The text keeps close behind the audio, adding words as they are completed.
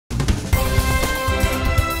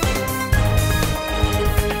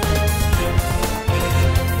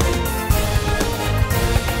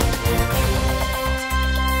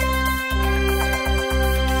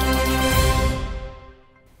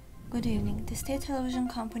state television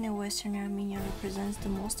company Western Armenia represents the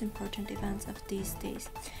most important events of these days.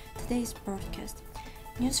 Today's broadcast.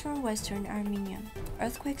 News from Western Armenia.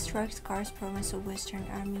 Earthquake strikes Kars province of Western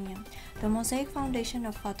Armenia. The Mosaic foundation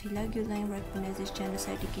of Fethullah Gulen recognizes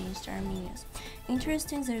genocide against Armenians.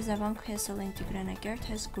 Interest in Zergevan Castle in Tigranakert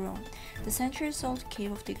has grown. The centuries-old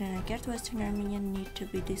cave of Tigranakert, Western Armenia, need to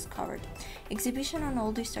be discovered. Exhibition on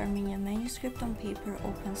oldest Armenian manuscript on paper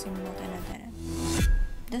opens in Matenadaran.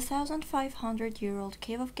 The 1,500-year-old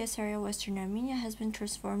cave of Caesarea, Western Armenia, has been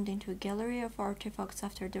transformed into a gallery of artifacts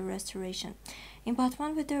after the restoration. In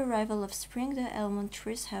Batman, with the arrival of spring, the almond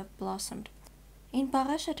trees have blossomed. In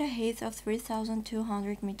Bagash, at a height of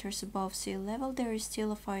 3,200 meters above sea level, there is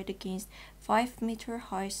still a fight against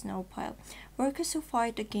 5-meter-high snow pile. Workers who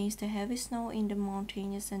fight against the heavy snow in the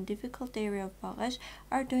mountainous and difficult area of Bagash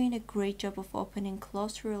are doing a great job of opening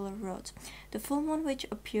closed rural roads. The full moon, which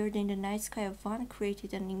appeared in the night sky of Van,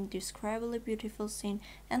 created an indescribably beautiful scene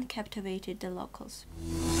and captivated the locals.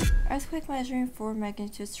 Earthquake measuring 4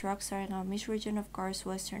 magnitude struck Zergevan region of Kars,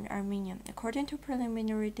 Western Armenia. According to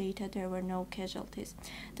preliminary data, there were no casualties.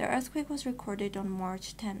 The earthquake was recorded on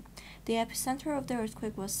March 10. The epicenter of the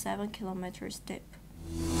earthquake was 7 kilometers deep.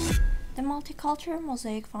 The Multicultural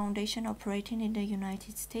Mosaic Foundation, operating in the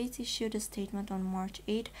United States, issued a statement on March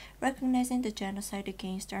 8 recognizing the genocide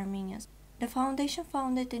against Armenians. The foundation,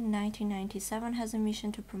 founded in 1997, has a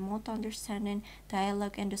mission to promote understanding,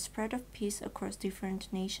 dialogue, and the spread of peace across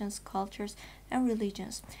different nations, cultures, and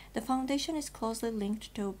religions. The foundation is closely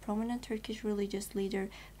linked to a prominent Turkish religious leader,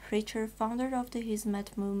 preacher, founder of the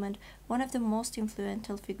Hizmet movement, one of the most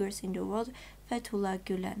influential figures in the world, Fethullah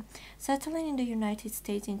Gulen. Settling in the United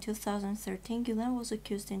States in 2013, Gulen was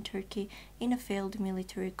accused in Turkey in a failed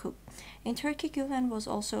military coup. In Turkey, Gulen was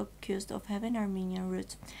also accused of having Armenian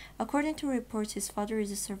roots. According to reports, his father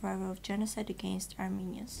is a survivor of genocide against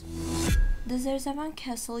Armenians. The Zergevan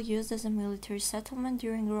Castle, used as a military settlement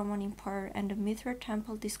during Roman Empire, and the Mithra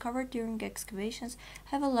Temple, discovered during excavations,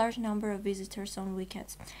 have a large number of visitors on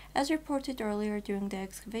weekends. As reported earlier, during the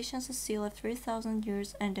excavations, a seal of 3,000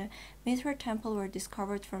 years and the Mithra Temple were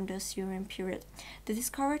discovered from the Assyrian period. The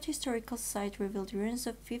discovered historical site revealed ruins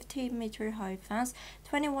of 50-meter-high fence,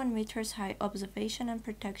 21 meters high observation and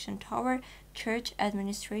protection tower, church,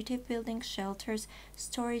 administrative buildings, shelters,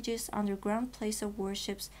 storages, underground place of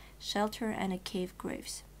worships, shelter, and a cave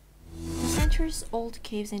graves. The centuries-old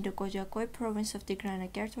caves in the Gojagoy province of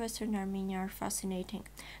Tigranakert, Western Armenia, are fascinating.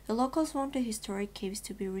 The locals want the historic caves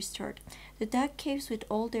to be restored. The dug caves, with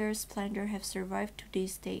all their splendor, have survived to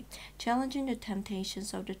this day, challenging the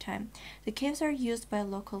temptations of the time. The caves are used by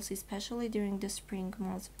locals, especially during the spring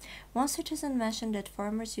months. One citizen mentioned that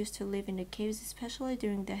farmers used to live in the caves, especially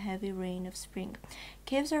during the heavy rain of spring.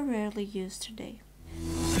 Caves are rarely used today.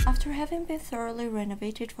 After having been thoroughly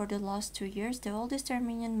renovated for the last 2 years, the oldest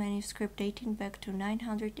Armenian manuscript, dating back to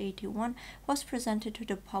 981, was presented to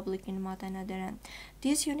the public in Matenadaran.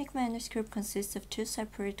 This unique manuscript consists of 2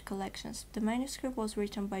 separate collections. The manuscript was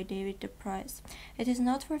written by David the Price. It is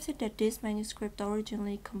noteworthy that this manuscript,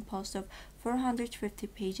 originally composed of 450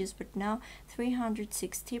 pages but now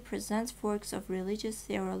 360, presents works of religious,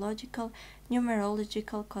 theological,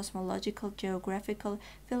 numerological, cosmological, geographical,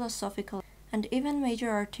 philosophical, and even major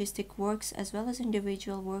artistic works, as well as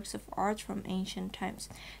individual works of art from ancient times.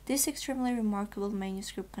 This extremely remarkable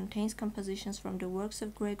manuscript contains compositions from the works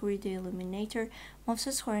of Gregory the Illuminator,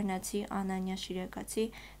 Moses Khorenatsi, Anania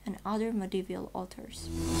Shirakatsi, and other medieval authors.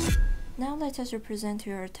 Now let us represent to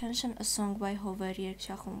your attention a song by Hover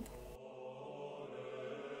Yerkshachumb.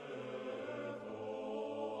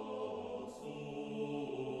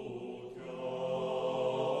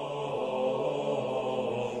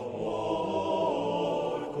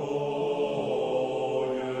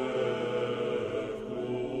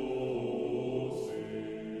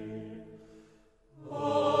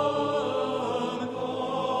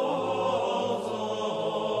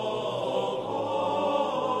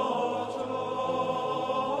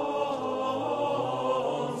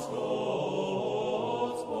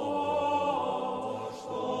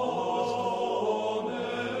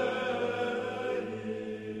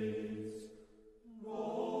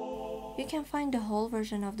 You can find the whole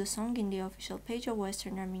version of the song in the official page of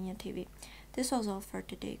Western Armenia TV. This was all for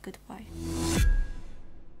today. Goodbye.